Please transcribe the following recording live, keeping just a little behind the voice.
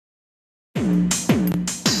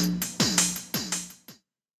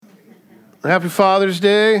Happy Father's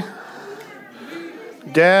Day.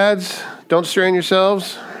 Dads, don't strain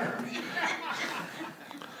yourselves.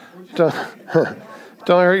 Don't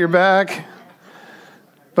hurt your back.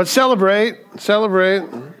 But celebrate.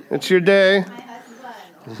 It's your day.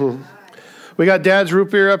 We got Dad's root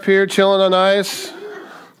beer up here chilling on ice.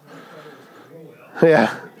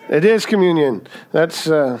 Yeah, it is communion. That's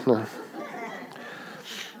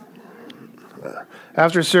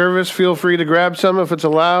after service, feel free to grab some if it's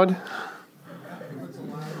allowed.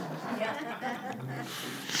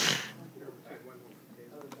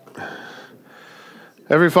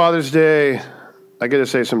 Every Father's Day, I get to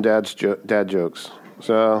say some dad jokes.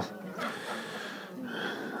 So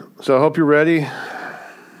I hope you're ready.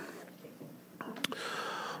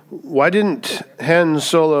 Why didn't Han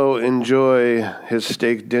Solo enjoy his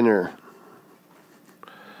steak dinner?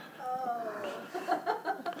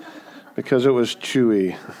 Because it was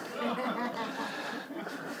chewy.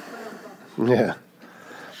 Yeah.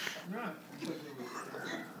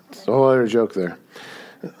 It's a whole other joke there.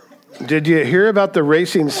 Did you hear about the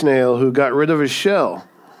racing snail who got rid of his shell?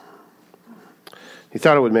 He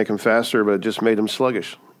thought it would make him faster, but it just made him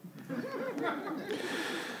sluggish.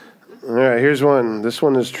 All right, here's one. This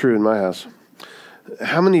one is true in my house.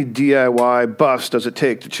 How many DIY buffs does it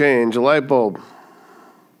take to change a light bulb?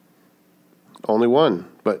 Only one,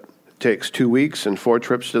 but it takes 2 weeks and 4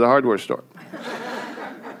 trips to the hardware store.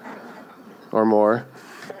 Or more.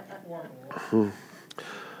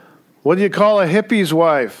 What do you call a hippie's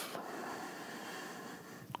wife?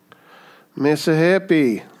 Miss a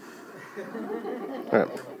hippie. All right.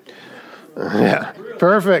 Yeah,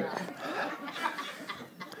 perfect.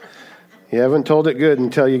 You haven't told it good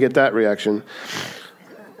until you get that reaction.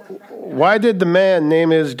 Why did the man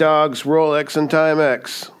name his dogs Rolex and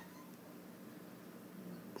Timex?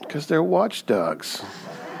 Because they're watchdogs.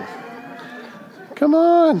 Come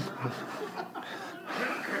on.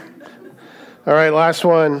 All right, last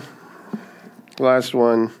one.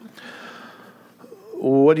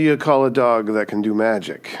 What do you call a dog that can do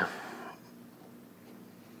magic?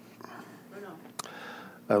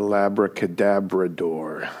 A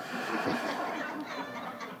labracadabrador.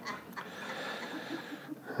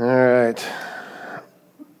 All right.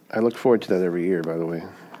 I look forward to that every year, by the way.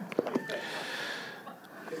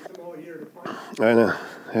 I know.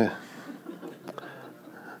 Yeah.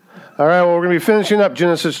 All right, well, we're going to be finishing up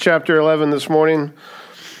Genesis chapter 11 this morning.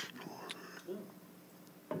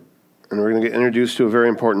 And we're going to get introduced to a very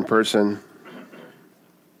important person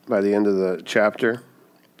by the end of the chapter.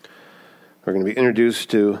 We're going to be introduced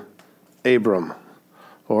to Abram,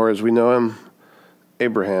 or as we know him,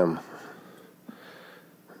 Abraham.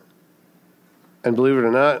 And believe it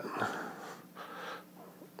or not,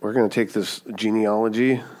 we're going to take this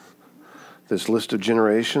genealogy, this list of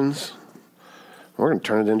generations, and we're going to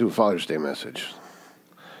turn it into a Father's Day message.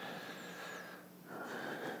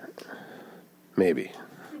 Maybe.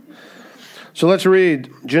 So let's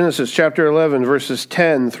read Genesis chapter 11, verses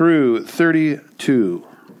 10 through 32.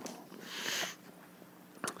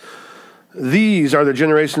 These are the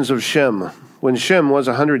generations of Shem. When Shem was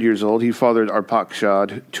 100 years old, he fathered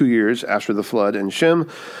Arpachshad 2 years after the flood. And Shem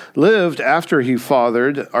lived after he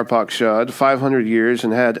fathered Arpachshad 500 years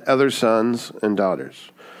and had other sons and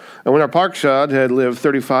daughters. And when Arpachshad had lived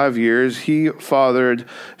 35 years, he fathered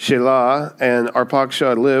Shelah, and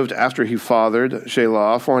Arpachshad lived after he fathered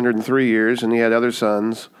Shelah 403 years, and he had other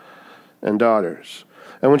sons and daughters.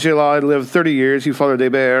 And when Shelah had lived 30 years, he fathered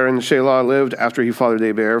Eber, and Shelah lived after he fathered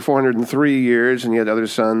Eber 403 years, and he had other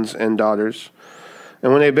sons and daughters.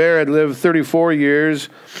 And when Eber had lived 34 years,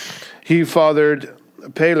 he fathered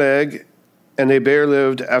Peleg, and Eber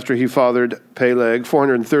lived after he fathered Peleg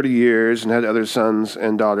 430 years and had other sons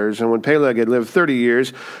and daughters. And when Peleg had lived 30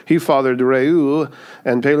 years, he fathered Reu,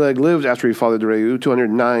 and Peleg lived after he fathered Reu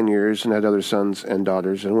 209 years and had other sons and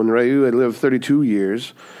daughters. And when Reu had lived 32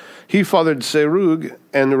 years, he fathered Serug,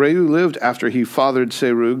 and Reu lived after he fathered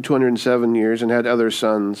Serug 207 years and had other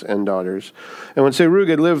sons and daughters. And when Serug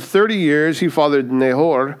had lived 30 years, he fathered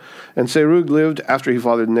Nahor, and Serug lived after he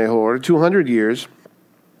fathered Nahor 200 years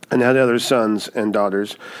and had other sons and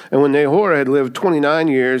daughters. And when Nahor had lived 29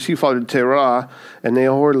 years, he fathered Terah, and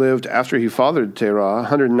Nahor lived after he fathered Terah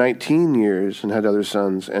 119 years and had other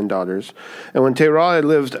sons and daughters. And when Terah had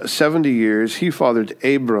lived 70 years, he fathered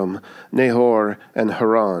Abram, Nahor, and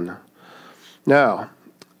Haran. Now,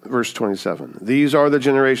 verse 27, these are the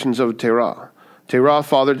generations of Terah. Terah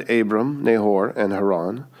fathered Abram, Nahor, and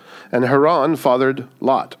Haran fathered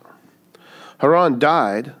Lot. Haran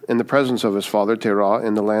died in the presence of his father Terah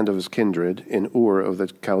in the land of his kindred, in Ur of the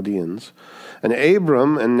Chaldeans. And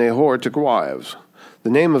Abram and Nahor took wives. The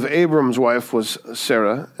name of Abram's wife was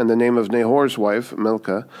Sarah, and the name of Nahor's wife,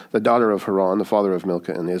 Milcah, the daughter of Haran, the father of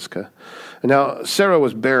Milcah and Iscah. And now Sarah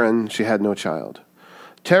was barren, she had no child.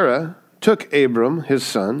 Terah took Abram, his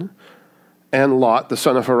son, and Lot, the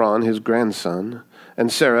son of Haran, his grandson,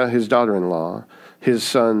 and Sarah, his daughter-in-law, his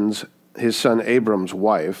son Abram's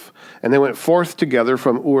wife, and they went forth together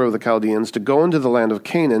from Ur of the Chaldeans to go into the land of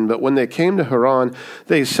Canaan. But when they came to Haran,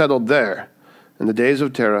 they settled there. And the days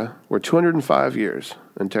of Terah were 205 years,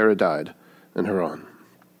 and Terah died in Haran.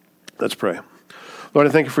 Let's pray. Lord, I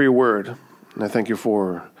thank you for your word, and I thank you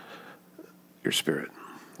for your spirit.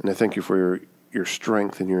 And I thank you for your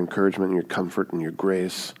strength and your encouragement and your comfort and your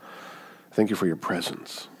grace. I thank you for your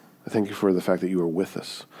presence. I thank you for the fact that you are with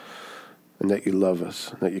us, and that you love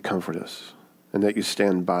us, and that you comfort us, and that you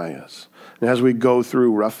stand by us. And as we go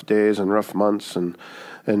through rough days and rough months and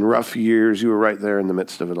rough years, you are right there in the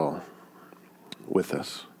midst of it all with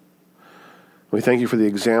us. We thank you for the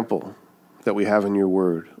example that we have in your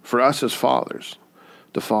word, for us as fathers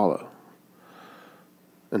to follow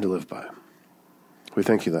and to live by. We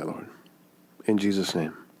thank you that, Lord. In Jesus'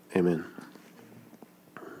 name, amen.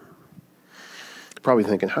 Probably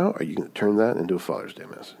thinking, how are you going to turn that into a Father's Day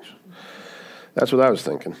message? That's what I was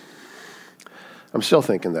thinking. I'm still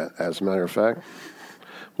thinking that, as a matter of fact.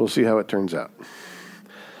 We'll see how it turns out.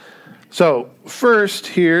 So, first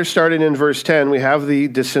here, starting in verse 10, we have the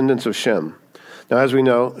descendants of Shem. Now, as we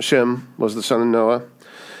know, Shem was the son of Noah,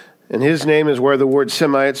 and his name is where the word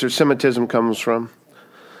Semites or Semitism comes from.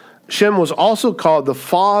 Shem was also called the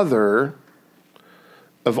father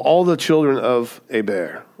of all the children of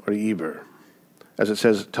Eber, or Eber, as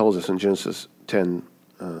it tells us in Genesis 10,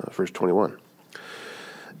 verse 21.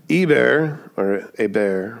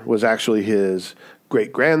 Eber was actually his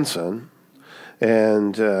great-grandson,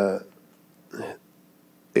 and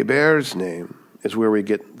Eber's name is where we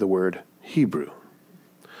get the word Hebrew.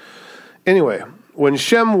 Anyway, when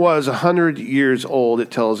Shem was 100 years old,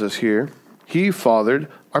 it tells us here, he fathered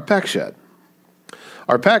Arpachshad.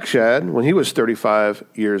 Arpachshad, when he was 35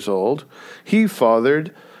 years old, he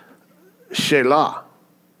fathered Shelah.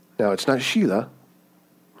 Now, it's not Sheila,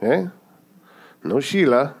 okay? No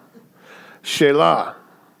Sheila. Shelah,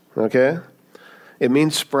 okay? It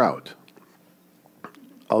means sprout.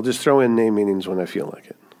 I'll just throw in name meanings when I feel like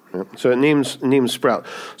it. So it names sprout.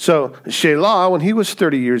 So Shelah, when he was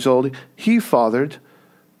 30 years old, he fathered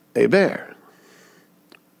Eber.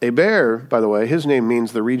 Eber, by the way, his name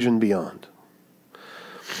means the region beyond.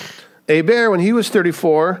 Eber, when he was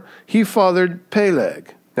 34, he fathered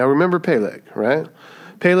Peleg. Now remember Peleg, right?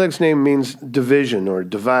 Peleg's name means division or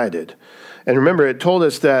divided. And remember, it told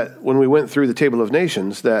us that when we went through the Table of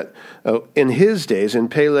Nations, that in his days, in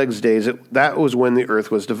Peleg's days, that was when the earth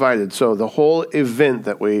was divided. So the whole event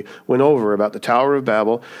that we went over about the Tower of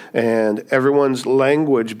Babel and everyone's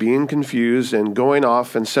language being confused and going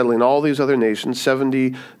off and settling all these other nations,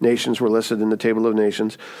 70 nations were listed in the Table of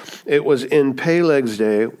Nations. It was in Peleg's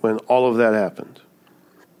day when all of that happened.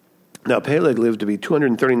 Now, Peleg lived to be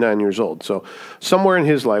 239 years old, so somewhere in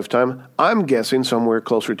his lifetime, I'm guessing somewhere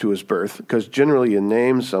closer to his birth, because generally you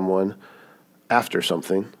name someone after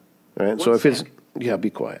something, right? So if it's, yeah, be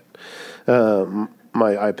quiet. My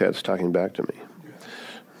iPad's talking back to me.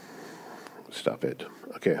 Stop it.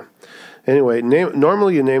 Okay. Anyway,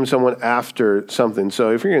 normally you name someone after something,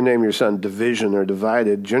 so if you're going to name your son Division or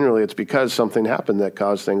Divided, generally it's because something happened that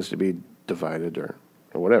caused things to be divided or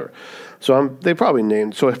whatever. So it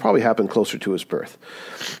probably happened closer to his birth.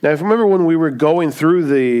 Now, if you remember when we were going through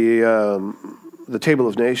the Table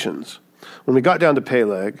of Nations, when we got down to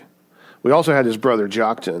Peleg, we also had his brother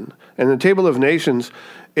Joktan. And the Table of Nations,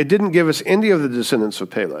 it didn't give us any of the descendants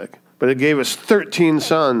of Peleg, but it gave us 13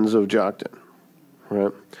 sons of Joktan.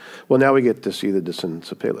 Right? Well, now we get to see the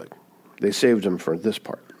descendants of Peleg. They saved him for this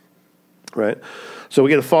part. Right? So we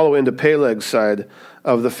get to follow into Peleg's side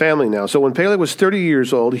of the family now. So when Peleg was 30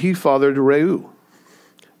 years old, he fathered Reu.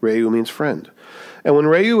 Reu means friend. And when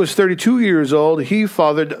Reu was 32 years old, he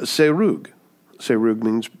fathered Serug. Serug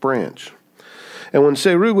means branch. And when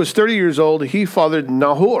Serug was 30 years old, he fathered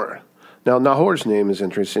Nahor. Now, Nahor's name is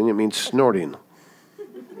interesting. It means snorting.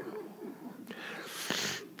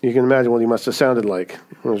 You can imagine what he must have sounded like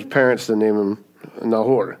when his parents to name him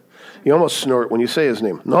Nahor. You almost snort when you say his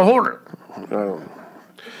name. Nahor!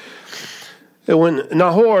 And when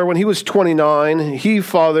Nahor, when he was 29, he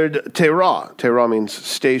fathered Terah. Terah means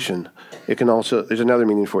station. It can also, there's another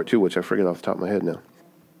meaning for it too, which I forget off the top of my head now.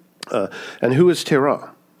 And who is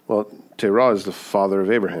Terah? Well, Terah is the father of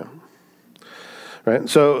Abraham. Right?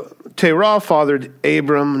 So Terah fathered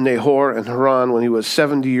Abram, Nahor, and Haran when he was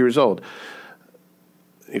 70 years old.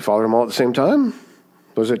 He fathered them all at the same time?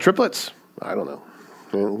 Was it triplets? I don't know.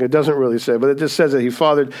 It doesn't really say, but it just says that he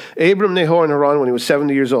fathered Abram, Nahor, and Haran when he was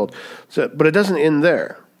 70 years old. So, but it doesn't end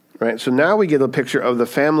there, right? So now we get a picture of the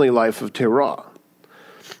family life of Terah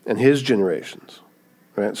and his generations,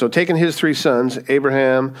 right? So taking his three sons,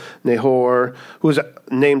 Abraham, Nahor, who was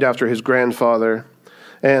named after his grandfather,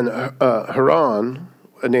 and Haran,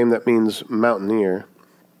 a name that means mountaineer.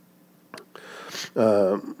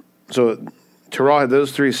 So Terah had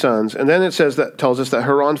those three sons, and then it tells us that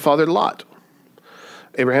Haran fathered Lot,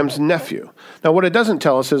 Abraham's nephew. Now, what it doesn't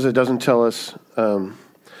tell us is it doesn't tell us who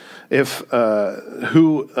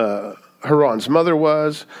Haran's mother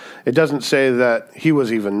was. It doesn't say that he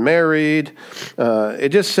was even married. It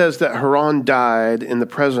just says that Haran died in the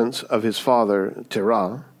presence of his father,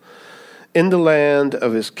 Terah, in the land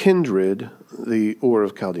of his kindred, the Ur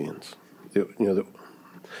of Chaldeans.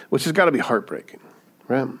 Which has got to be heartbreaking,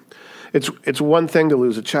 right? It's one thing to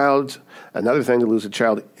lose a child, another thing to lose a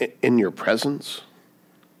child in your presence,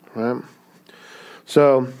 right?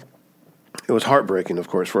 So it was heartbreaking, of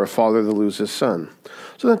course, for a father to lose his son.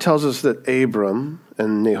 So that tells us that Abram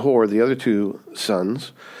and Nahor, the other two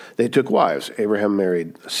sons, they took wives. Abraham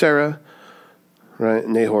married Sarah, right?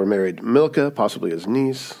 Nahor married Milcah, possibly his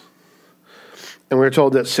niece. And we're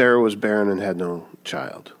told that Sarah was barren and had no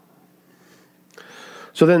child.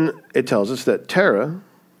 So then it tells us that Terah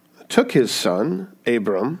took his son,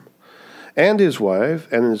 Abram, and his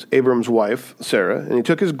wife, and Abram's wife, Sarah, and he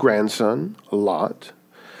took his grandson, Lot,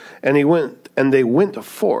 and they went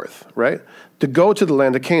forth, right, to go to the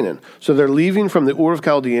land of Canaan. So they're leaving from the Ur of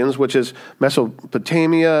Chaldeans, which is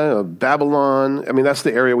Mesopotamia, Babylon. I mean, that's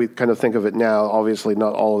the area we kind of think of it now. Obviously,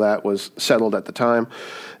 not all of that was settled at the time.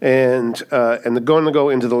 And they're going to go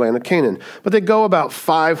into the land of Canaan. But they go about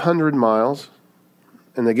 500 miles,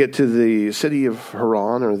 and they get to the city of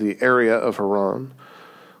Haran, or the area of Haran.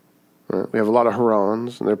 Right? We have a lot of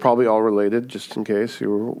Harans, and they're probably all related, just in case you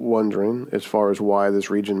were wondering, as far as why this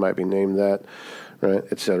region might be named that, right,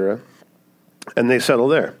 etc. And they settle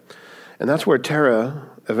there. And that's where Terah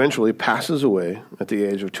eventually passes away at the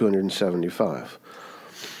age of 275.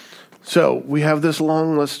 So we have this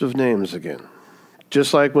long list of names again.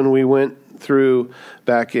 Just like when we went through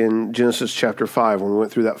back in Genesis chapter 5, when we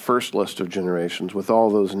went through that first list of generations with all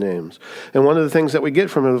those names. And one of the things that we get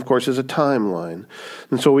from it, of course, is a timeline.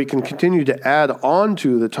 And so we can continue to add on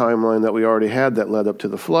to the timeline that we already had that led up to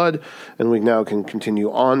the flood, and we now can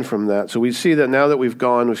continue on from that. So we see that now that we've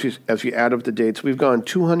gone, as we add up the dates, we've gone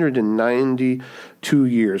 292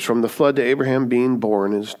 years. From the flood to Abraham being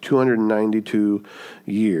born is 292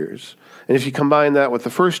 years. And if you combine that with the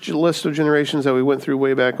first list of generations that we went through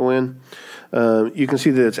way back when, you can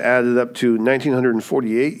see that it's added up to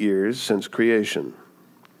 1,948 years since creation,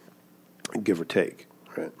 give or take.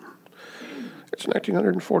 Right? It's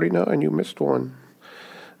 1,949. You missed one.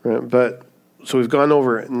 Right? But so we've gone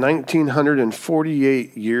over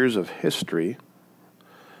 1,948 years of history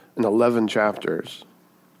in 11 chapters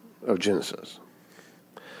of Genesis.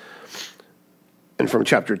 And from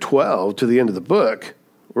chapter 12 to the end of the book,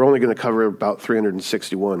 we're only going to cover about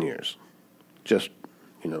 361 years, just,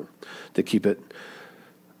 to keep it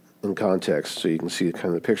in context so you can see kind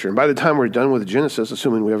of the picture. And by the time we're done with Genesis,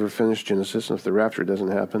 assuming we ever finish Genesis, and if the rapture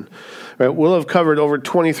doesn't happen, right, we'll have covered over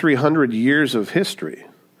 2,300 years of history.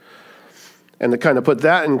 And to kind of put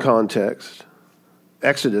that in context,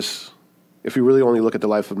 Exodus, if you really only look at the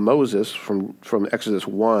life of Moses from Exodus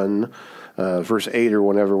 1, verse 8 or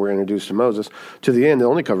whenever we're introduced to Moses, to the end, it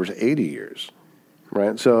only covers 80 years.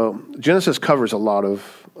 Right, so Genesis covers a lot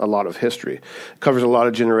of history. It covers a lot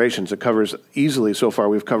of generations. It covers easily so far.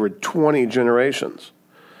 We've covered 20 generations,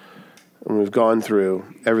 and we've gone through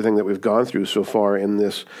everything that we've gone through so far in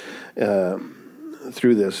this,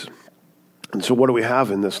 through this. And so, what do we have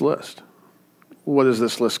in this list? What does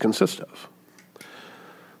this list consist of?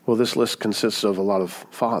 Well, this list consists of a lot of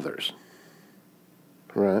fathers.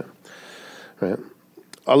 Right.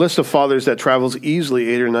 A list of fathers that travels easily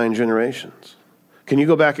 8 or 9 generations. Can you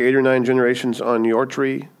go back 8 or 9 generations on your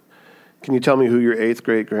tree? Can you tell me who your 8th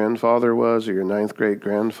great-grandfather was, or your 9th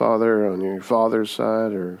great-grandfather on your father's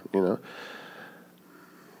side, or,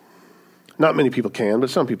 Not many people can, but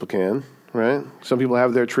some people can, right? Some people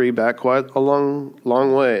have their tree back quite a long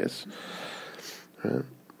ways. Right?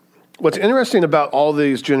 What's interesting about all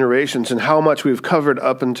these generations and how much we've covered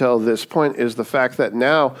up until this point is the fact that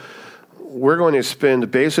now we're going to spend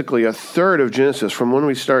basically a third of Genesis, from when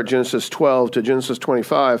we start Genesis 12 to Genesis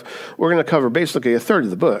 25, we're going to cover basically a third of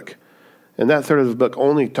the book. And that third of the book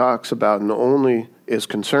only talks about and only is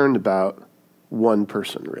concerned about one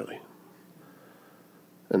person, really.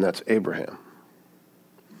 And that's Abraham.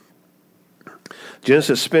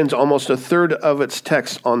 Genesis spends almost a third of its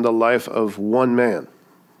text on the life of one man,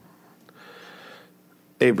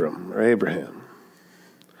 Abram, or Abraham.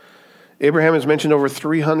 Abraham is mentioned over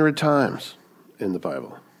 300 times in the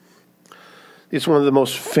Bible. He's one of the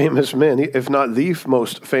most famous men, if not the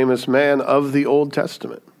most famous man of the Old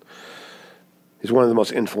Testament. He's one of the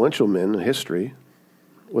most influential men in history,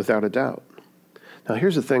 without a doubt. Now,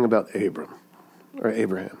 here's the thing about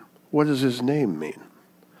Abraham. What does his name mean?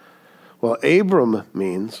 Well, Abram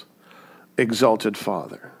means exalted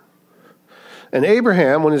father. And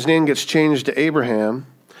Abraham, when his name gets changed to Abraham,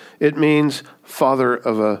 it means father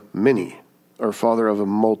of a many, or father of a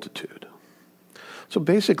multitude. So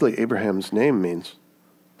basically, Abraham's name means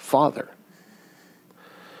father.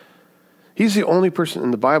 He's the only person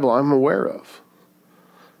in the Bible I'm aware of.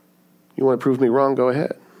 You want to prove me wrong? Go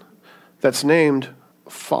ahead. That's named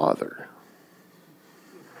Father.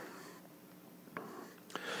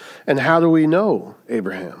 And how do we know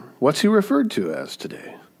Abraham? What's he referred to as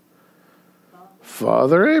today?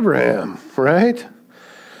 Father Abraham, right?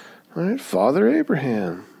 All right, Father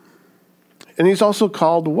Abraham. And he's also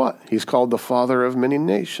called what? He's called the father of many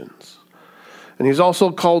nations. And he's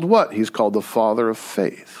also called what? He's called the father of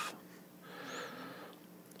faith.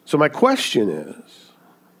 So my question is,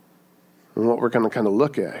 and what we're going to kind of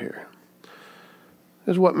look at here,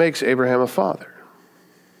 is what makes Abraham a father?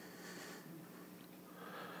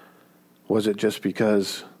 Was it just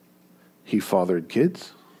because he fathered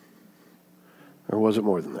kids? Or was it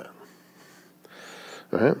more than that?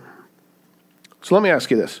 All right? So let me ask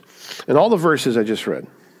you this. In all the verses I just read,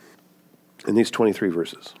 in these 23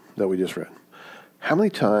 verses that we just read, how many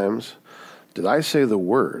times did I say the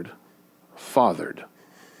word fathered?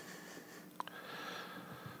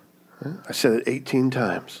 I said it 18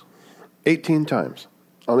 times. 18 times.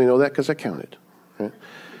 I only know that because I counted. Right?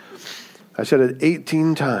 I said it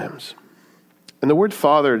 18 times. And the word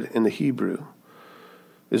fathered in the Hebrew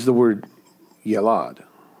is the word yalad.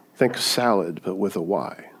 Think salad, but with a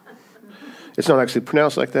Y. It's not actually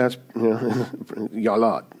pronounced like that. It's,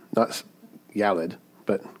 yalad, not yalad,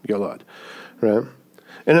 but yalad, right?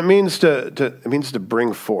 And it means to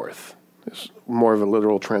bring forth. It's more of a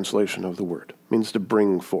literal translation of the word. It means to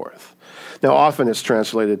bring forth. Now, often it's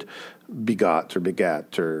translated begot or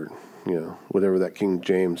begat or whatever that King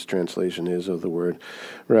James translation is of the word,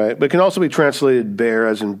 right? But it can also be translated bear,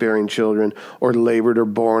 as in bearing children, or labored or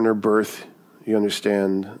born or birth. You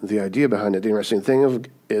understand the idea behind it. The interesting thing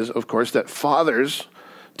is, of course, that fathers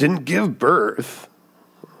didn't give birth,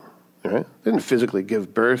 right? They didn't physically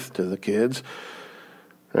give birth to the kids,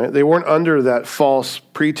 right? They weren't under that false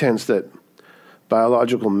pretense that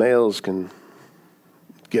biological males can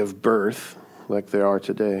give birth like they are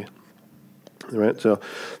today, right? So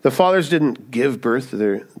the fathers didn't give birth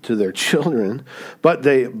to their children, but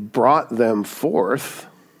they brought them forth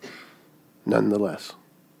nonetheless,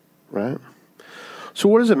 right? So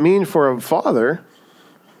what does it mean for a father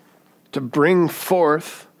to bring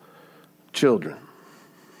forth children?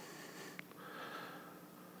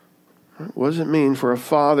 What does it mean for a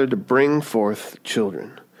father to bring forth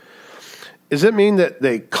children? Does it mean that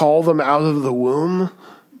they call them out of the womb?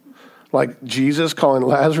 Like Jesus calling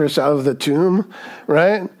Lazarus out of the tomb,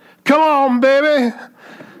 right? Come on, baby.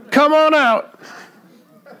 Come on out.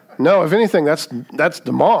 No, if anything, that's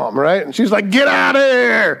the mom, right? And she's like, get out of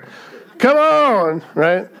here. Come on,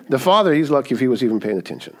 right? The father, he's lucky if he was even paying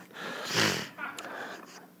attention.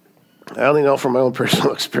 I only know from my own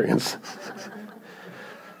personal experience.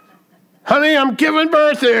 Honey, I'm giving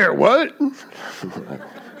birth here. What?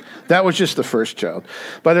 That was just the first child.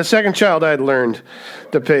 By the second child, I had learned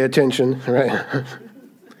to pay attention, right?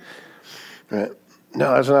 Right?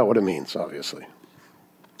 No, that's not what it means, obviously.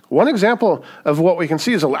 One example of what we can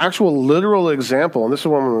see is an actual literal example, and this is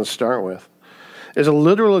what I'm going to start with, is a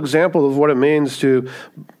literal example of what it means to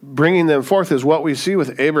bringing them forth is what we see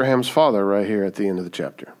with Abraham's father right here at the end of the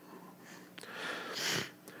chapter.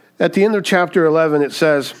 At the end of chapter 11, it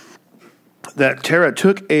says that Terah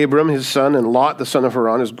took Abram, his son, and Lot, the son of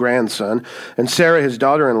Haran, his grandson, and Sarah, his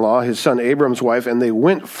daughter-in-law, his son Abram's wife, and they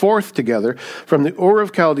went forth together from the Ur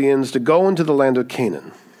of Chaldeans to go into the land of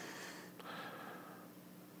Canaan.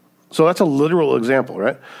 So that's a literal example,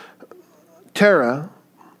 right? Terah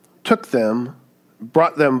took them,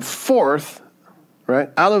 brought them forth, right,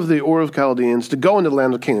 out of the Ur of Chaldeans to go into the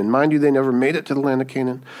land of Canaan. Mind you, they never made it to the land of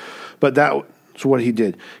Canaan, but that's what he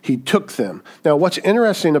did. He took them. Now, what's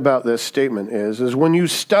interesting about this statement is when you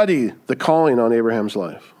study the calling on Abraham's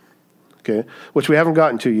life, okay, which we haven't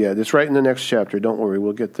gotten to yet. It's right in the next chapter. Don't worry,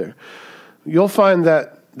 we'll get there. You'll find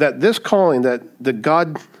that this calling that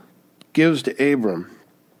God gives to Abram,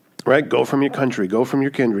 right, go from your country, go from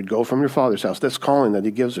your kindred, go from your father's house, this calling that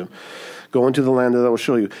he gives him, go into the land that I will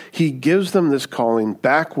show you. He gives them this calling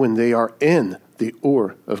back when they are in the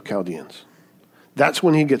Ur of Chaldeans. That's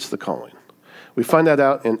when he gets the calling. We find that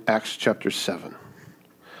out in Acts chapter 7.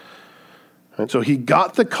 And so he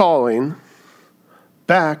got the calling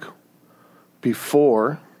back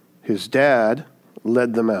before his dad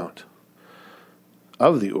led them out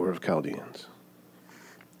of the Ur of Chaldeans.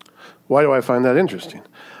 Why do I find that interesting?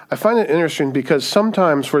 I find it interesting because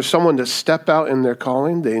sometimes for someone to step out in their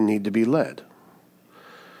calling, they need to be led.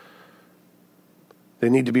 They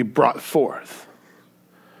need to be brought forth.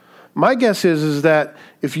 My guess is that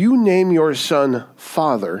if you name your son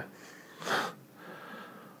Father,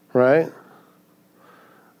 right,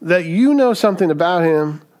 that you know something about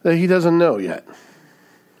him that he doesn't know yet.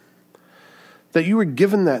 That you were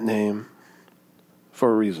given that name for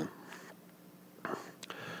a reason.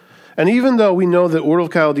 And even though we know that Ur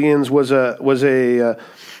of Chaldeans was a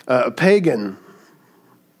pagan,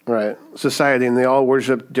 right, society, and they all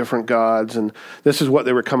worshiped different gods, and this is what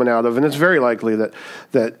they were coming out of, and it's very likely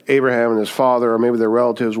that Abraham and his father, or maybe their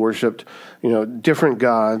relatives, worshipped, different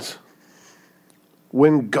gods.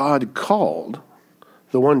 When God called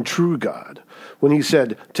the one true God, when he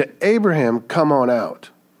said to Abraham, "Come on out,"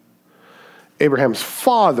 Abraham's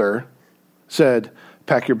father said,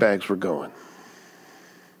 "Pack your bags, we're going."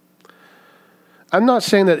 I'm not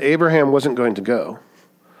saying that Abraham wasn't going to go.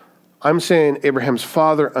 I'm saying Abraham's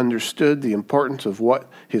father understood the importance of what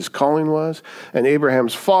his calling was, and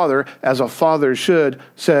Abraham's father, as a father should,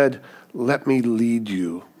 said, "Let me lead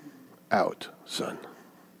you out, son.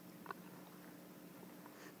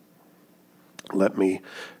 Let me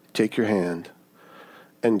take your hand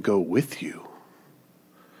and go with you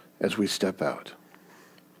as we step out.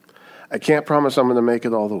 I can't promise I'm going to make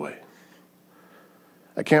it all the way.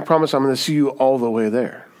 I can't promise I'm going to see you all the way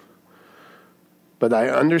there. But I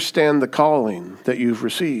understand the calling that you've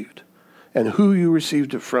received and who you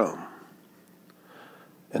received it from.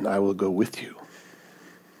 And I will go with you."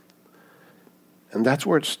 And that's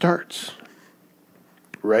where it starts.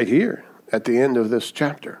 Right here at the end of this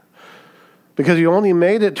chapter. Because he only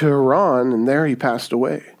made it to Haran, and there he passed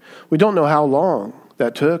away. We don't know how long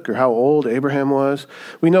that took or how old Abraham was.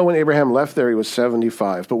 We know when Abraham left there, he was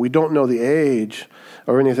 75, but we don't know the age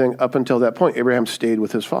or anything up until that point. Abraham stayed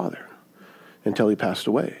with his father until he passed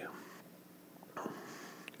away,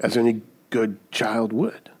 as any good child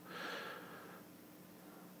would.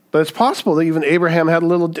 But it's possible that even Abraham had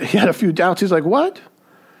a few doubts. He's like, what?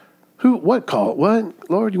 What call? What?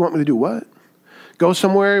 Lord, you want me to do what? Go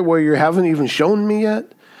somewhere where you haven't even shown me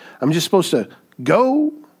yet? I'm just supposed to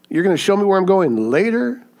go? You're going to show me where I'm going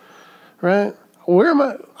later? Right? Where am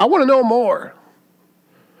I? I want to know more.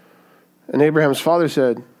 And Abraham's father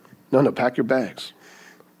said, no, pack your bags.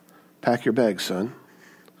 Pack your bags, son.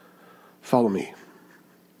 Follow me.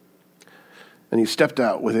 And he stepped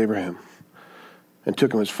out with Abraham and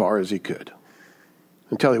took him as far as he could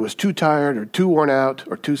until he was too tired or too worn out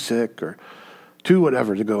or too sick or too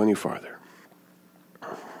whatever to go any farther.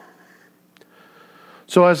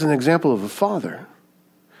 So as an example of a father,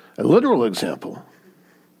 a literal example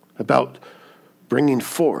about bringing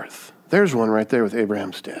forth, there's one right there with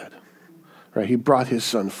Abraham's dad. Right? He brought his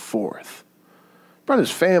son forth, brought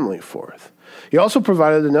his family forth. He also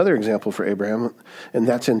provided another example for Abraham, and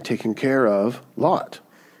that's in taking care of Lot.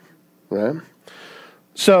 Right?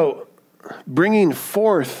 So bringing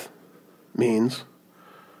forth means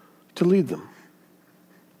to lead them.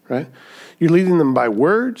 Right? You're leading them by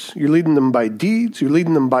words. You're leading them by deeds. You're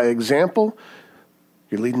leading them by example.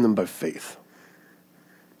 You're leading them by faith.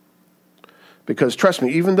 Because trust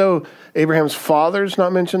me, even though Abraham's father's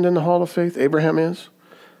not mentioned in the Hall of Faith, Abraham is,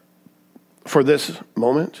 for this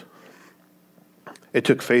moment, it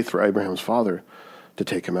took faith for Abraham's father to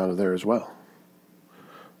take him out of there as well.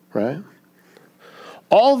 Right?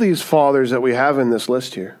 All these fathers that we have in this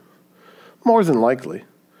list here, more than likely,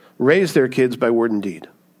 raised their kids by word and deed.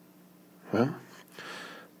 Right?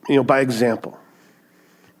 By example.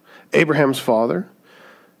 Abraham's father,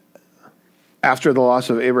 after the loss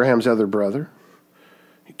of Abraham's other brother,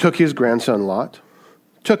 he took his grandson Lot,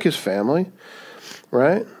 took his family,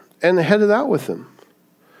 right, and headed out with them.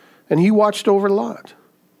 And he watched over Lot.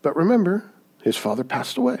 But remember, his father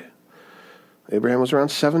passed away. Abraham was around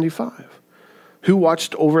 75. Who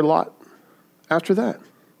watched over Lot after that?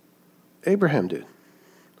 Abraham did.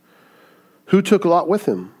 Who took Lot with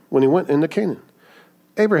him when he went into Canaan?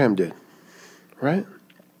 Abraham did, right?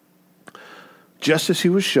 Just as he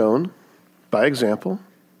was shown by example,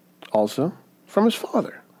 also from his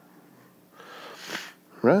father.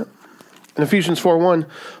 Right? In Ephesians 4:1,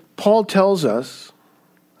 Paul tells us,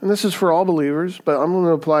 and this is for all believers, but I'm going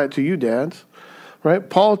to apply it to you, dads. Right?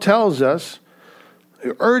 Paul tells us,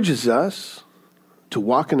 urges us to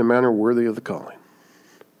walk in a manner worthy of the calling.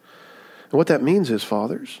 And what that means is,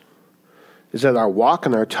 fathers, is that our walk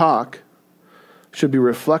and our talk should be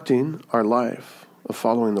reflecting our life of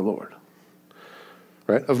following the Lord,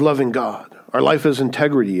 right? Of loving God. Our life is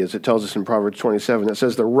integrity, as it tells us in Proverbs 27. It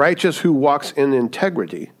says, the righteous who walks in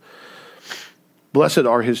integrity, blessed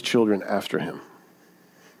are his children after him.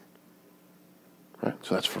 Right?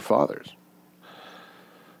 So that's for fathers.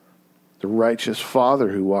 The righteous father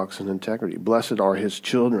who walks in integrity, blessed are his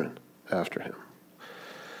children after him.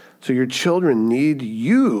 So your children need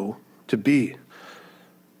you to be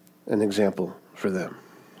an example for them.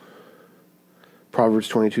 Proverbs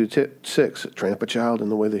 22:6, train up a child in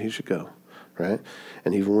the way that he should go, right?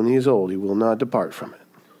 And even when he is old, he will not depart from it.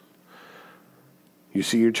 You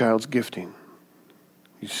see your child's gifting.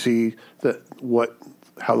 You see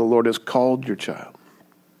how the Lord has called your child.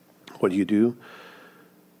 What do?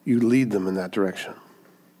 You lead them in that direction.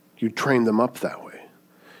 You train them up that way.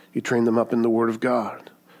 You train them up in the Word of God,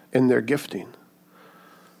 in their gifting,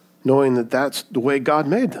 knowing that that's the way God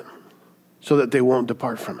made them, so that they won't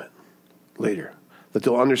depart from it later, that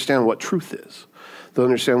they'll understand what truth is. They'll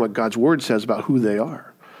understand what God's Word says about who they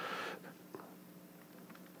are.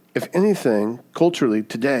 If anything, culturally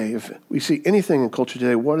today, if we see anything in culture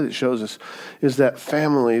today, what it shows us is that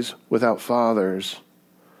families without fathers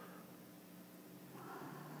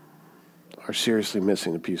are seriously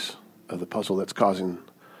missing a piece of the puzzle that's causing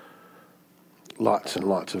lots and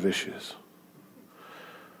lots of issues.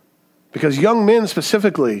 Because young men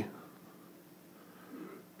specifically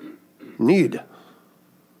need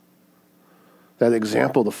that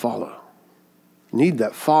example to follow, need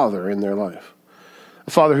that father in their life.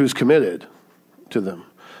 A father who's committed to them,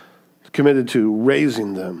 committed to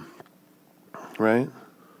raising them, right?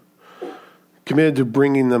 Committed to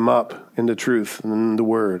bringing them up in the truth and the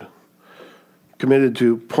Word. Committed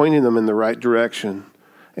to pointing them in the right direction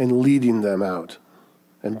and leading them out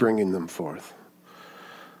and bringing them forth.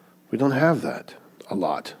 We don't have that a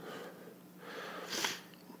lot.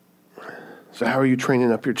 So how are you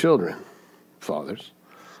training up your children, fathers?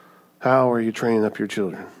 How are you training up your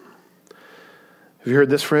children? Have you heard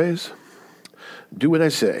this phrase? Do what I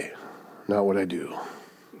say, not what I do.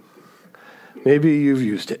 Maybe you've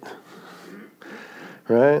used it,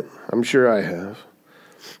 right? I'm sure I have.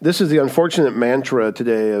 This is the unfortunate mantra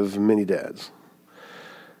today of many dads.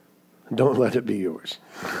 Don't let it be yours.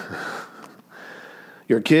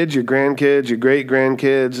 Your kids, your grandkids, your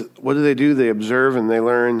great-grandkids, what do? They observe and they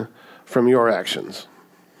learn from your actions,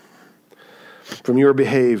 from your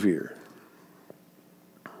behavior.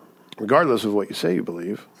 Regardless of what you say you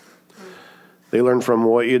believe, they learn from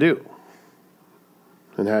what you do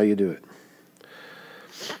and how you do it.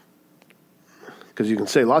 Because you can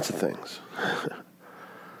say lots of things.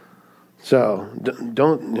 So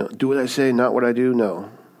don't do what I say, not what I do. No.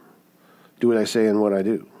 Do what I say and what I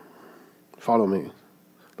do. Follow me.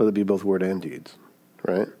 Let it be both word and deeds,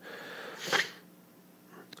 right?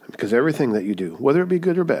 Because everything that you do, whether it be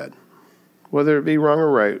good or bad, whether it be wrong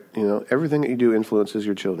or right, everything that you do influences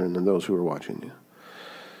your children and those who are watching you.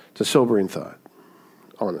 It's a sobering thought,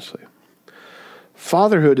 honestly.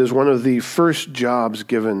 Fatherhood is one of the first jobs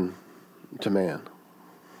given to man.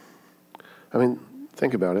 I mean,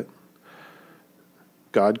 think about it.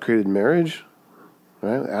 God created marriage,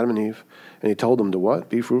 right? Adam and Eve, and he told them to what?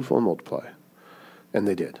 Be fruitful and multiply. And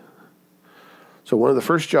they did. So one of the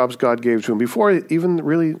first jobs God gave to them, before even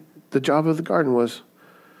really the job of the garden, was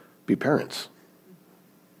be parents,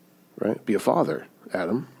 right? Be a father,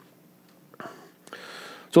 Adam.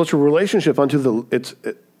 So it's a relationship unto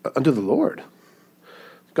the Lord.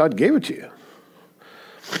 God gave it to you,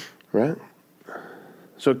 right?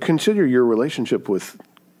 So consider your relationship with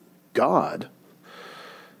God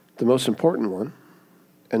the most important one,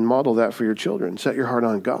 and model that for your children. Set your heart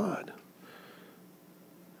on God.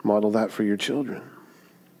 Model that for your children.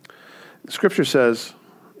 The Scripture says,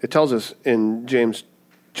 it tells us in James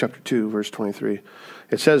chapter 2, verse 23,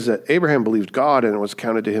 it says that Abraham believed God and it was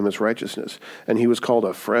counted to him as righteousness, and he was called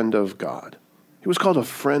a friend of God. He was called a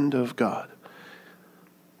friend of God.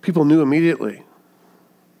 People knew immediately.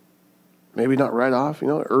 Maybe not right off,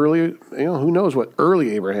 early, who knows what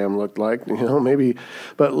early Abraham looked like, maybe.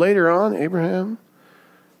 But later on, Abraham,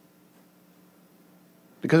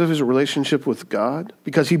 because of his relationship with God,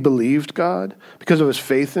 because he believed God, because of his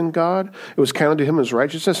faith in God, it was counted to him as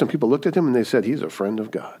righteousness, and people looked at him and they said, he's a friend of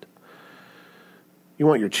God. You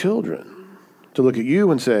want your children to look at you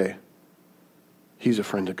and say, he's a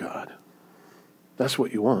friend of God. That's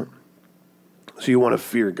what you want. So you want to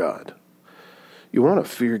fear God. You want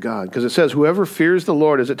to fear God, because it says, whoever fears the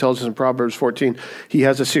Lord, as it tells us in Proverbs 14, he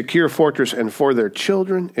has a secure fortress, and for their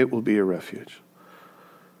children it will be a refuge.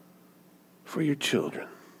 for your children.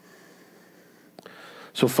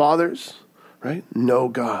 So fathers, right? Know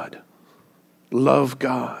God. Love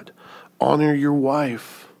God. Honor your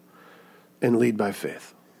wife. And lead by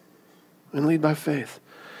faith. And lead by faith.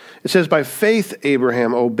 It says, by faith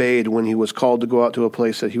Abraham obeyed when he was called to go out to a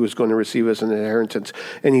place that he was going to receive as an inheritance.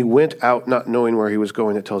 And he went out not knowing where he was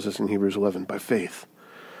going. It tells us in Hebrews 11, by faith.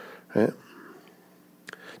 Right?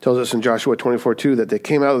 It tells us in Joshua 24:2 that they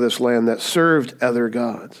came out of this land that served other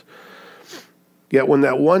gods. Yet when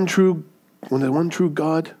the one true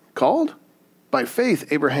God called, by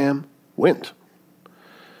faith Abraham went.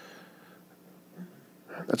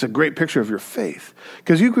 That's a great picture of your faith.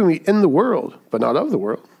 Because you can be in the world, but not of the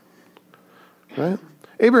world. Right?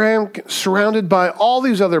 Abraham, surrounded by all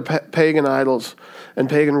these other pagan idols and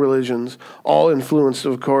pagan religions, all influenced,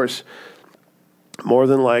 of course, more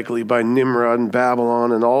than likely by Nimrod and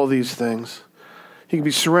Babylon and all these things. He can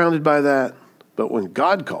be surrounded by that. But when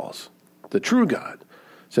God calls, the true God,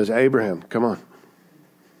 says, Abraham, come on.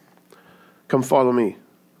 Come follow me.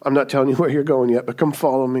 I'm not telling you where you're going yet, but come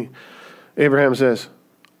follow me. Abraham says,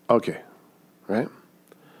 okay, right?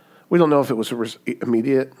 We don't know if it was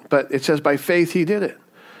immediate, but it says by faith he did it.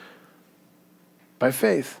 By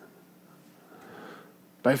faith.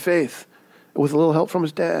 By faith. With a little help from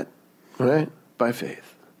his dad, right? By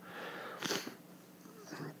faith.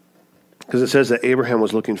 Because it says that Abraham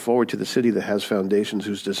was looking forward to the city that has foundations,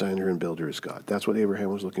 whose designer and builder is God. That's what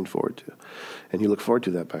Abraham was looking forward to. And he looked forward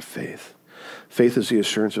to that by faith. Faith is the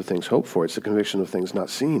assurance of things hoped for. It's the conviction of things not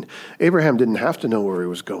seen. Abraham didn't have to know where he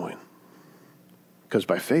was going, because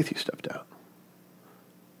by faith he stepped out.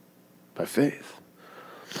 By faith.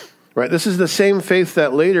 Right? This is the same faith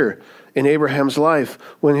that later in Abraham's life,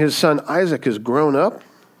 when his son Isaac is grown up,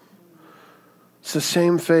 it's the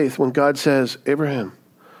same faith when God says, Abraham,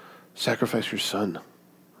 sacrifice your son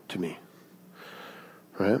to me.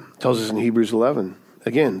 Right? It tells us in Hebrews 11.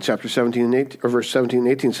 Again, chapter 17 and 18, or verse 17 and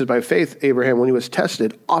 18 says, by faith, Abraham, when he was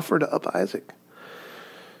tested, offered up Isaac.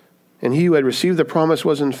 And he who had received the promise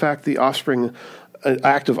was in fact the offspring, an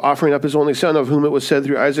act of offering up his only son, of whom it was said,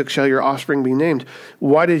 through Isaac shall your offspring be named.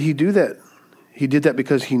 Why did he do that? He did that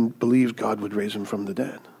because he believed God would raise him from the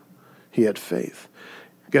dead. He had faith.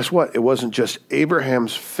 Guess what? It wasn't just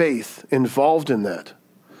Abraham's faith involved in that.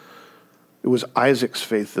 It was Isaac's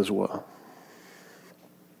faith as well.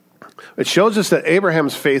 It shows us that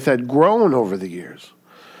Abraham's faith had grown over the years.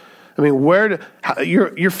 I mean,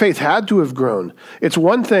 your faith had to have grown. It's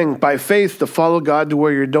one thing by faith to follow God to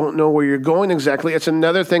where you don't know where you're going exactly. It's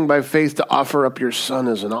another thing by faith to offer up your son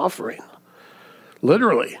as an offering.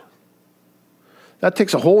 Literally. That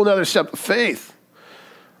takes a whole other step of faith.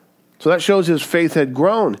 So that shows his faith had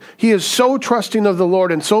grown. He is so trusting of the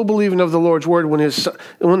Lord and so believing of the Lord's word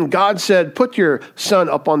when God said, put your son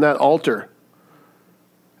up on that altar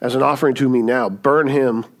as an offering to me now. Burn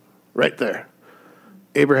him right there.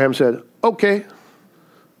 Abraham said, okay.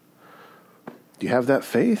 Do you have that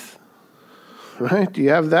faith? Right? Do you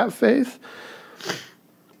have that faith?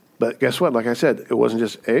 But guess what? Like I said, it wasn't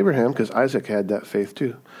just Abraham, because Isaac had that faith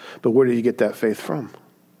too. But where did he get that faith from?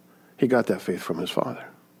 He got that faith from his father.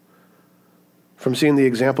 From seeing the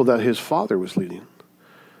example that his father was leading.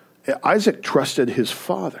 Isaac trusted his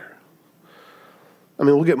father. I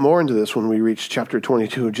mean, we'll get more into this when we reach chapter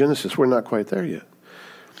 22 of Genesis. We're not quite there yet.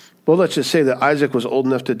 Well, let's just say that Isaac was old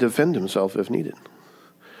enough to defend himself if needed.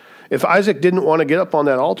 If Isaac didn't want to get up on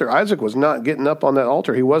that altar, Isaac was not getting up on that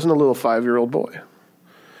altar. He wasn't a little 5-year-old boy.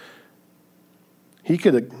 He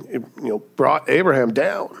could have, brought Abraham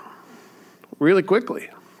down really quickly.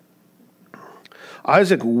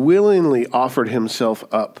 Isaac willingly offered himself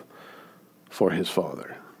up for his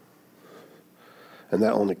father. And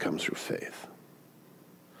that only comes through faith.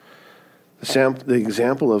 The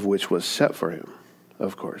example of which was set for him,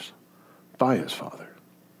 of course, by his father,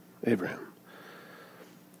 Abraham.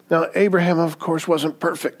 Now, Abraham, of course, wasn't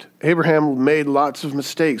perfect. Abraham made lots of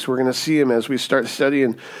mistakes. We're going to see him as we start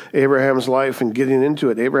studying Abraham's life and getting into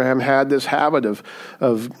it. Abraham had this habit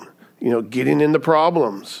of getting into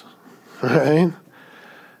problems, right?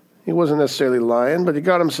 He wasn't necessarily lying, but he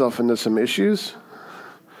got himself into some issues.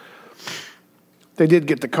 They did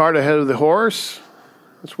get the cart ahead of the horse.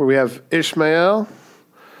 That's where we have Ishmael.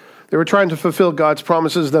 They were trying to fulfill God's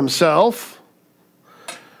promises themselves.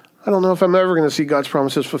 I don't know if I'm ever going to see God's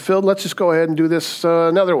promises fulfilled. Let's just go ahead and do this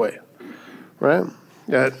another way, right?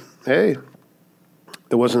 Hey,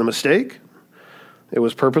 it wasn't a mistake. It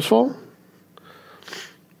was purposeful.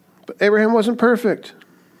 But Abraham wasn't perfect.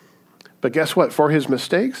 But guess what? For his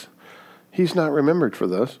mistakes, he's not remembered for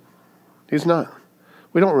those. He's not.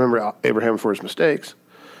 We don't remember Abraham for his mistakes.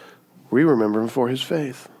 We remember him for his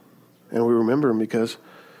faith. And we remember him because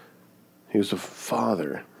He was the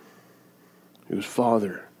father. He was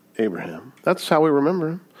Father Abraham. That's how we remember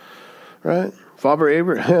him, right? Father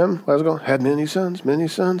Abraham, let's go, had many sons. Many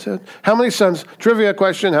sons had. How many sons? Trivia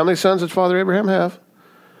question. How many sons did Father Abraham have?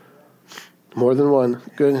 More than one.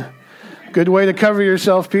 Good way to cover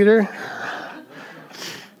yourself, Peter.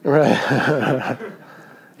 Right.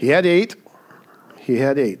 He had 8.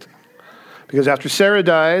 Because after Sarah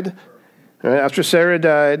died,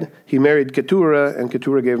 he married Keturah, and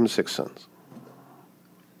Keturah gave him 6 sons.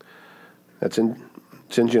 It's in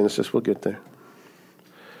Genesis. We'll get there.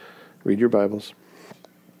 Read your Bibles.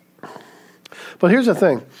 But here's the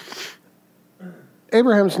thing.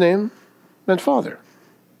 Abraham's name meant father.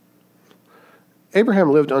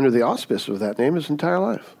 Abraham lived under the auspice of that name his entire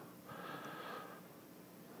life.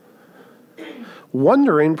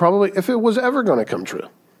 Wondering probably if it was ever going to come true.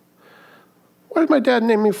 Why did my dad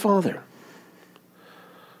name me father?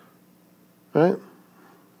 Right?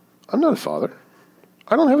 I'm not a father.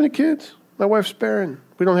 I don't have any kids. My wife's barren.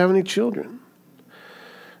 We don't have any children.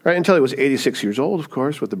 Right? Until he was 86 years old, of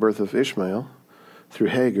course, with the birth of Ishmael through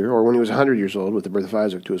Hagar, or when he was 100 years old with the birth of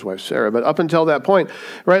Isaac to his wife Sarah. But up until that point,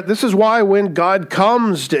 right, this is why when God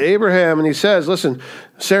comes to Abraham and he says, listen,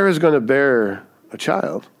 Sarah's going to bear a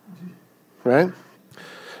child, right?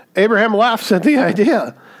 Abraham laughs at the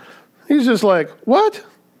idea. He's just like, what?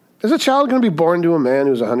 Is a child going to be born to a man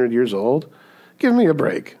who's 100 years old? Give me a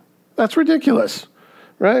break. That's ridiculous,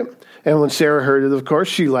 right? And when Sarah heard it, of course,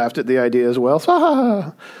 she laughed at the idea as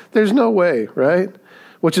well. There's no way, right?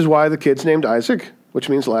 Which is why the kid's named Isaac, which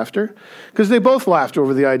means laughter, because they both laughed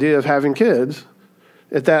over the idea of having kids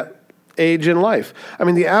at that age in life. I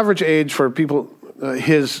mean, the average age for people,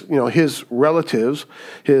 his relatives,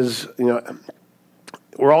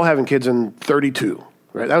 we're all having kids in 32,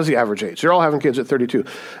 right? That was the average age. They're all having kids at 32.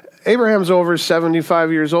 Abraham's over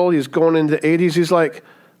 75 years old. He's going into the 80s. He's like,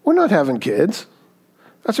 we're not having kids.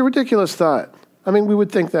 That's a ridiculous thought. I mean, we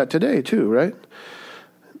would think that today too, right?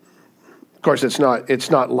 Of course, it's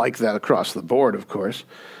not like that across the board, of course.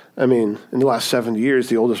 I mean, in the last 70 years,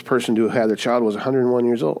 the oldest person who had a child was 101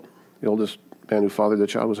 years old. The oldest man who fathered the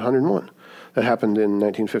child was 101. That happened in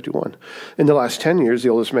 1951. In the last 10 years, the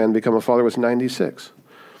oldest man to become a father was 96.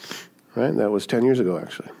 Right? That was 10 years ago,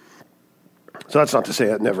 actually. So that's not to say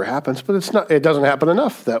that never happens, but it doesn't happen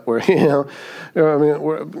enough that we're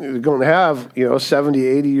going to have, 70,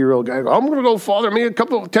 80-year-old guy go, I'm going to go father me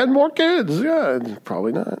 10 more kids. Yeah,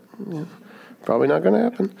 probably not. Yeah, probably not going to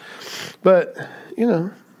happen. But,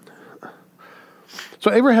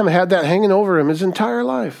 so Abraham had that hanging over him his entire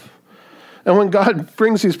life. And when God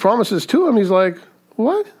brings these promises to him, he's like,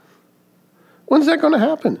 what? When's that going to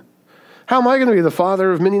happen? How am I going to be the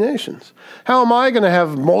father of many nations? How am I going to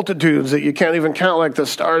have multitudes that you can't even count like the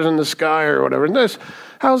stars in the sky or whatever?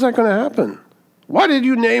 How's that going to happen? Why did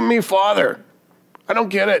you name me father? I don't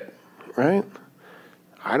get it, right?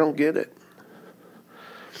 I don't get it.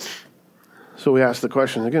 So we ask the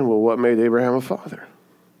question again, well, what made Abraham a father?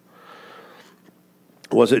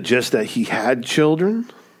 Was it just that he had children?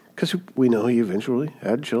 Because we know he eventually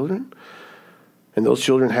had children. And those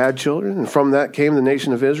children had children, and from that came the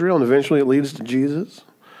nation of Israel, and eventually it leads to Jesus.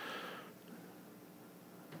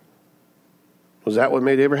 Was that what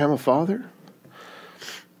made Abraham a father?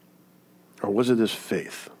 Or was it his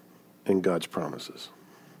faith in God's promises?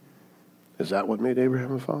 Is that what made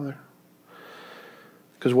Abraham a father?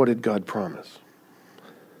 Because what did God promise?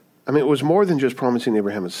 I mean, it was more than just promising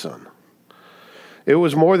Abraham a son. It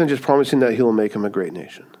was more than just promising that he'll make him a great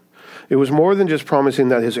nation. It was more than just promising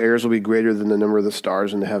that his heirs will be greater than the number of the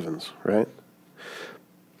stars in the heavens, right?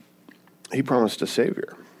 He promised a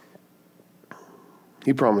Savior.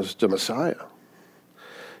 He promised a Messiah.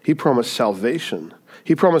 He promised salvation.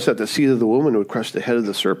 He promised that the seed of the woman would crush the head of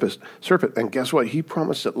the serpent. And guess what? He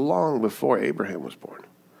promised it long before Abraham was born.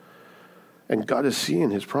 And God is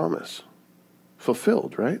seeing his promise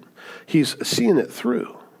fulfilled, right? He's seeing it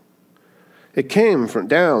through. It came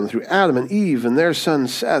down through Adam and Eve and their son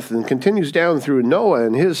Seth, and continues down through Noah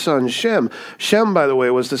and his son Shem. Shem, by the way,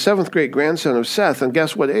 was the 7th great-grandson of Seth, and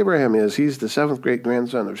guess what Abraham is? He's the 7th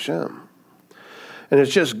great-grandson of Shem. And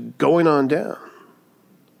it's just going on down.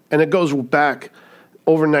 And it goes back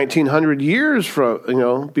over 1,900 years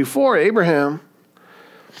from, before Abraham.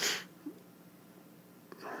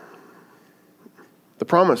 The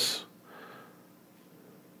promise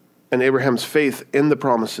and Abraham's faith in the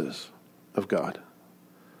promises of God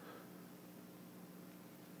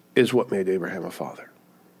is what made Abraham a father.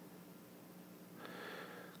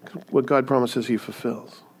 What God promises, he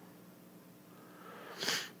fulfills.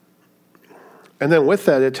 And then with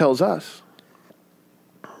that, it tells us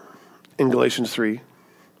in Galatians 3,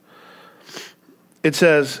 it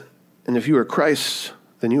says, And if you are Christ's,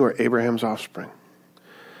 then you are Abraham's offspring,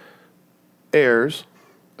 heirs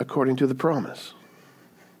according to the promise.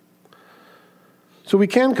 So we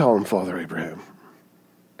can call him Father Abraham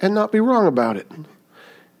and not be wrong about it,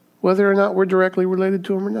 whether or not we're directly related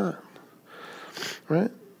to him or not.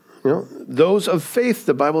 Right? Those of faith,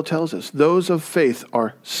 the Bible tells us, those of faith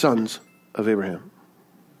are sons of Abraham.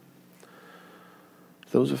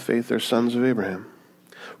 Those of faith are sons of Abraham.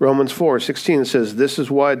 Romans 4:16 says, this is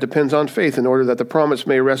why it depends on faith, in order that the promise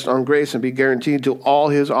may rest on grace and be guaranteed to all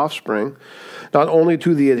his offspring, not only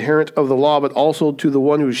to the adherent of the law, but also to the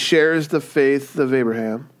one who shares the faith of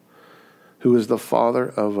Abraham, who is the father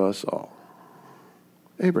of us all.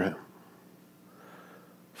 Abraham.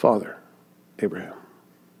 Father Abraham.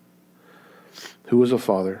 Who was a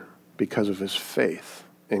father because of his faith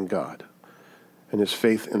in God and his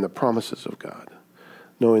faith in the promises of God,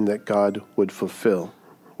 knowing that God would fulfill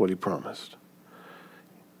what he promised.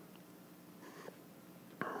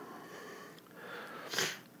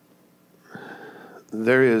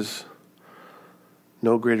 There is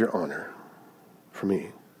no greater honor for me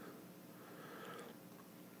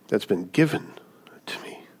that's been given to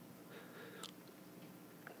me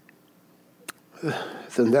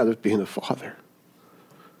than that of being a father.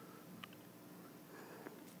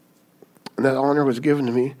 And that honor was given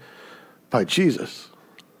to me by Jesus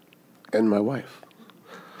and my wife.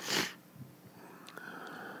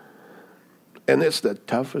 And it's the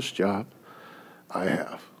toughest job I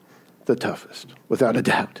have. The toughest, without a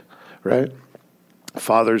doubt, right?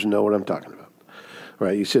 Fathers know what I'm talking about,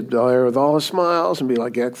 right? You sit there with all the smiles and be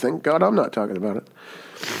like, yeah, thank God I'm not talking about it.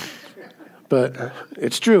 But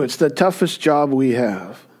it's true. It's the toughest job we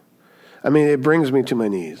have. I mean, it brings me to my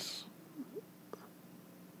knees,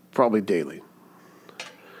 probably daily.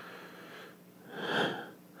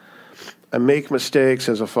 I make mistakes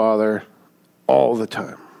as a father all the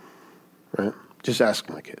time, right? Just ask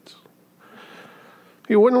my kids.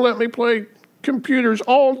 He wouldn't let me play computers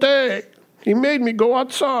all day. He made me go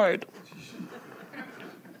outside.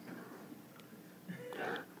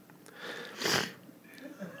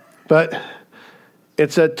 But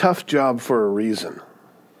it's a tough job for a reason.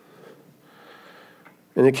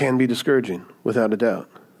 And it can be discouraging, without a doubt.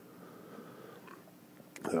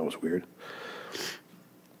 That was weird.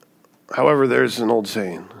 However, there's an old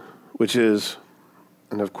saying, which is,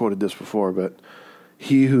 and I've quoted this before, but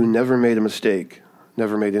he who never made a mistake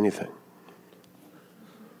never made anything.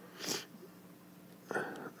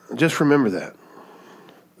 Just remember that,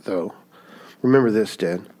 though. Remember this,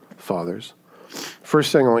 Dad, fathers.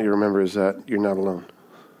 First thing I want you to remember is that you're not alone.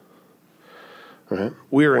 Right?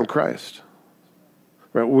 We are in Christ.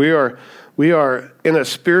 Right? We are in a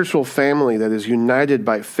spiritual family that is united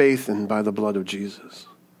by faith and by the blood of Jesus.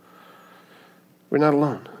 We're not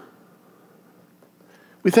alone.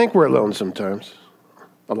 We think we're alone sometimes,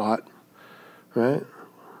 a lot, right?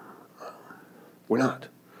 We're not.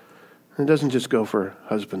 And it doesn't just go for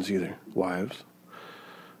husbands either, wives.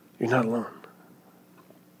 You're not alone.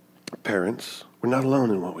 Parents, we're not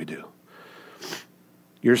alone in what we do.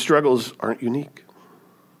 Your struggles aren't unique.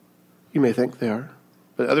 You may think they are,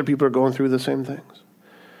 but other people are going through the same things.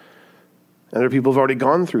 Other people have already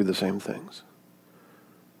gone through the same things.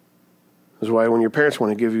 That's why when your parents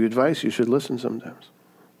want to give you advice, you should listen sometimes.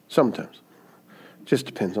 Sometimes. It just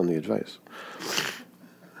depends on the advice.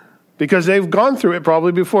 Because they've gone through it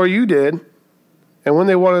probably before you did. And when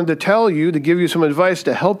they wanted to tell you, to give you some advice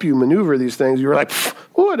to help you maneuver these things, you were like,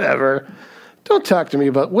 whatever. Don't talk to me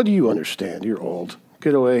about, what do you understand? You're old.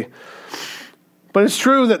 Get away. But it's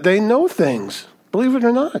true that they know things. Believe it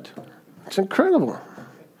or not. It's incredible.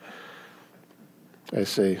 I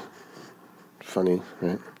say, funny,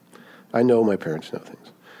 right? I know my parents know things.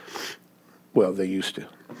 Well, they used to.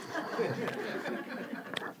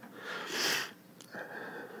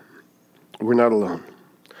 We're not alone.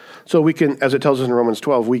 So we can, as it tells us in Romans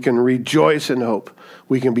 12, we can rejoice in hope.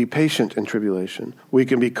 We can be patient in tribulation. We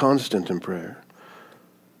can be constant in prayer.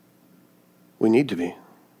 We need to be.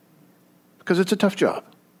 Because it's a tough job.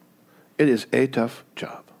 It is a tough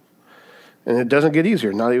job. And it doesn't get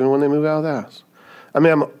easier, not even when they move out of the house. I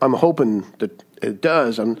mean, I'm hoping that it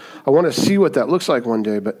does. I want to see what that looks like one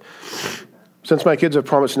day, but since my kids have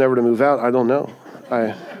promised never to move out, I don't know.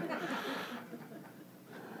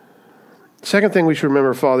 Second thing we should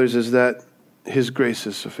remember, fathers, is that his grace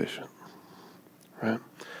is sufficient, right?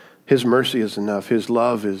 His mercy is enough. His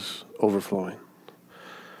love is overflowing.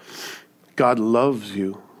 God loves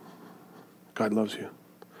you. God loves you.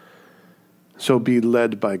 So be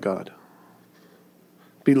led by God.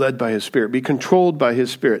 Be led by his Spirit. Be controlled by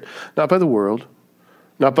his Spirit. Not by the world.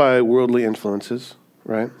 Not by worldly influences,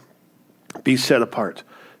 right? Be set apart.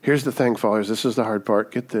 Here's the thing, fathers. This is the hard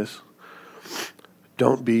part. Get this.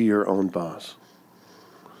 Don't be your own boss.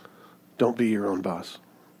 Don't be your own boss.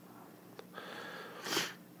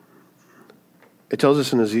 It tells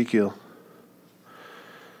us in Ezekiel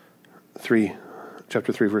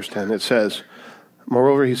chapter 3, verse 10. It says,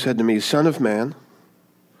 moreover, he said to me, Son of man,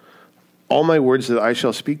 all my words that I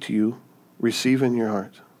shall speak to you, receive in your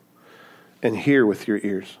heart and hear with your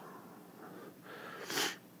ears.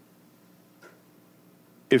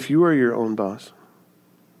 If you are your own boss,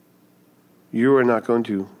 you are not going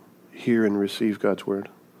to hear and receive God's word.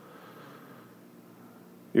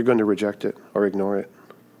 You're going to reject it or ignore it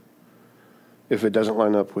if it doesn't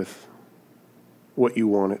line up with what you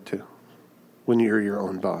want it to when you're your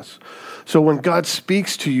own boss. So when God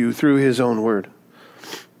speaks to you through his own word,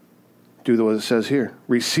 do what it says here.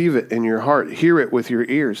 Receive it in your heart. Hear it with your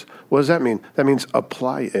ears. What does that mean? That means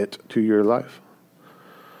apply it to your life.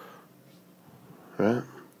 Right?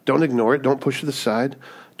 Don't ignore it. Don't push it aside.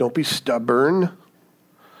 Don't be stubborn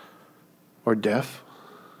or deaf.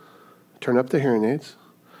 Turn up the hearing aids.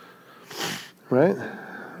 Right?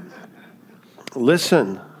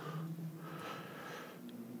 Listen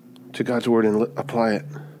to God's word and apply it.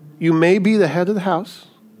 You may be the head of the house.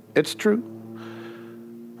 It's true.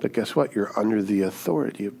 But guess what? You're under the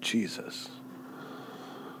authority of Jesus.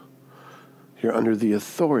 You're under the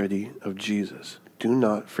authority of Jesus. Do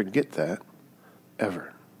not forget that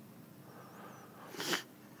ever.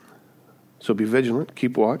 So be vigilant.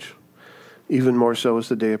 Keep watch. Even more so as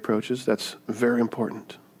the day approaches. That's very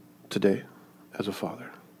important today as a father.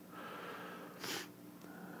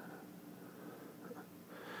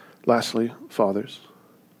 Lastly, fathers,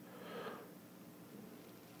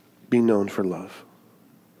 be known for love.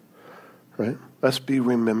 Right? Let's be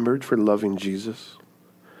remembered for loving Jesus.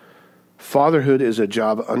 Fatherhood is a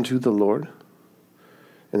job unto the Lord,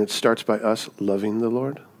 and it starts by us loving the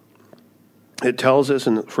Lord. It tells us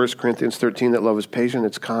in 1 Corinthians 13 that love is patient,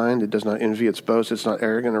 it's kind, it does not envy its boast, it's not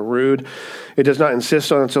arrogant or rude, it does not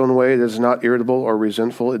insist on its own way, it is not irritable or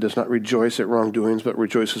resentful, it does not rejoice at wrongdoings, but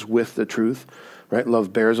rejoices with the truth. Right?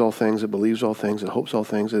 Love bears all things, it believes all things, it hopes all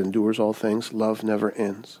things, it endures all things. Love never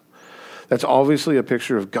ends. That's obviously a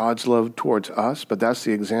picture of God's love towards us, but that's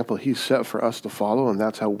the example he set for us to follow, and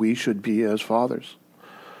that's how we should be as fathers.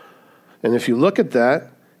 And if you look at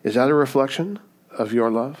that, is that a reflection of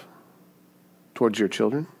your love towards your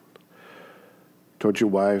children, towards your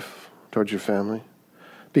wife, towards your family?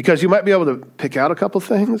 Because you might be able to pick out a couple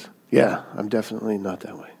things. Yeah, I'm definitely not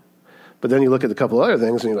that way. But then you look at a couple other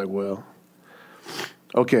things and you're like, well,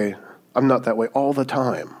 okay, I'm not that way all the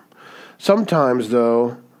time. Sometimes,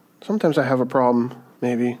 though, I have a problem,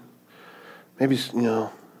 maybe, I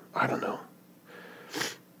don't know.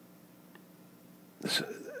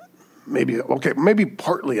 Maybe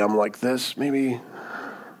partly I'm like this, maybe,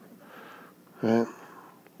 right?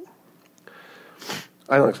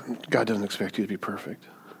 God doesn't expect you to be perfect,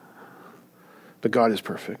 but God is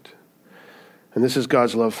perfect. And this is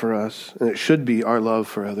God's love for us, and it should be our love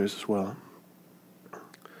for others as well.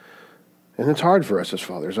 And it's hard for us as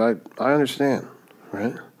fathers. I understand,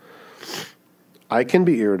 right? I can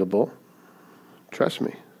be irritable. Trust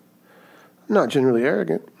me. I'm not generally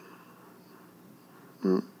arrogant.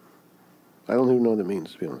 I don't even know what it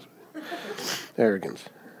means, to be honest with you. Arrogance.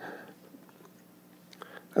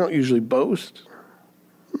 I don't usually boast.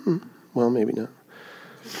 Well, maybe not.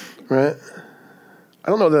 Right? I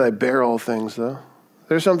don't know that I bear all things, though.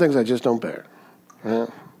 There's some things I just don't bear. Right?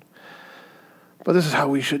 But this is how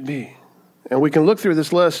we should be. And we can look through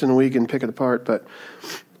this list and we can pick it apart, but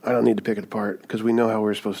I don't need to pick it apart because we know how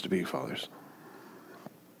we're supposed to be, fathers.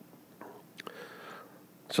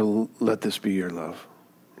 So let this be your love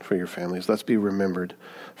for your families. Let's be remembered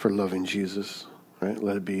for loving Jesus, right?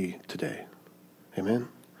 Let it be today. Amen?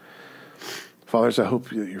 Fathers, I hope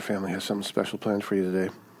that your family has something special planned for you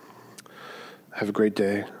today. Have a great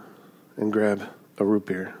day and grab a root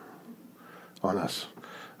beer on us.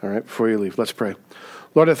 All right, before you leave, let's pray.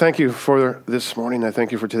 Lord, I thank you for this morning. I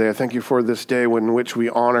thank you for today. I thank you for this day in which we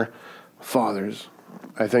honor fathers.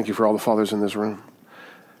 I thank you for all the fathers in this room,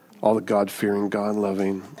 all the God-fearing,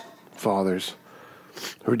 God-loving fathers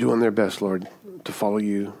who are doing their best, Lord, to follow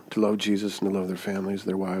you, to love Jesus, and to love their families,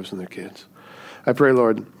 their wives, and their kids. I pray,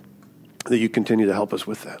 Lord, that you continue to help us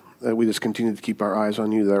with that we just continue to keep our eyes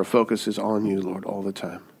on you, that our focus is on you, Lord, all the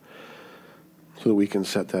time, so that we can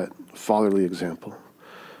set that fatherly example.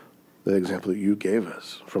 The example that you gave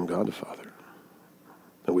us from God the Father,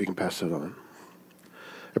 that we can pass that on.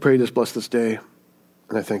 I pray you just bless this day,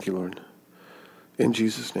 and I thank you, Lord. In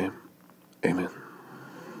Jesus' name, amen.